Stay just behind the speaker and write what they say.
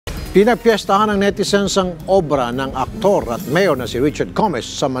Pinagpiyestahan ng netizens ang obra ng aktor at mayor na si Richard Goma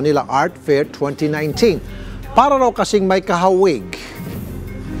sa Manila Art Fair 2019. Para raw kasing may kahawig.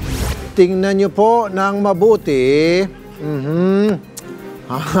 Tingnan niyo po ng mabuti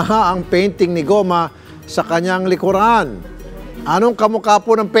ang painting ni Goma sa kanyang likuran. Anong kamukha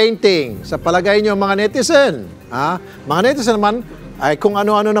po ng painting sa palagay niyo mga netizen? Mga netizen naman ay kung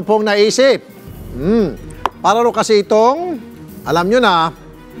ano-ano na pong naisip. Para raw kasi itong, alam niyo na,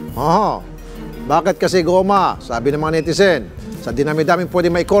 bakit kasi Goma? Sabi ng mga netizen, sa dinami-daming pwede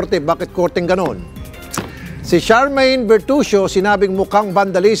may korte, bakit korteng ganon? Si Charmaine Bertuccio, sinabing mukhang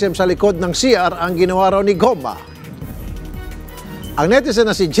vandalism sa likod ng CR ang ginawa raw ni Goma. Ang netizen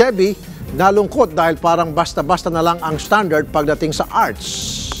na si Jebby, nalungkot dahil parang basta-basta na lang ang standard pagdating sa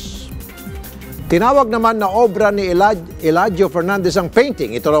arts. Tinawag naman na obra ni Eladio Fernandez ang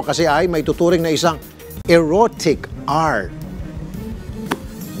painting. Ito raw kasi ay may tuturing na isang erotic art.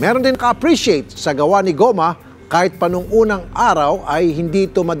 Meron din ka-appreciate sa gawa ni Goma kahit pa nung unang araw ay hindi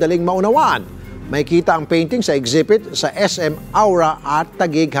ito madaling maunawaan. May kita ang painting sa exhibit sa SM Aura at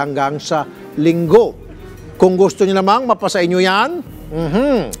Taguig hanggang sa Linggo. Kung gusto niyo namang mapasa inyo yan,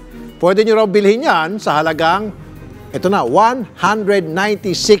 pwede niyo raw bilhin yan sa halagang, ito na,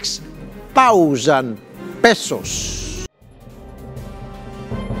 196,000 pesos.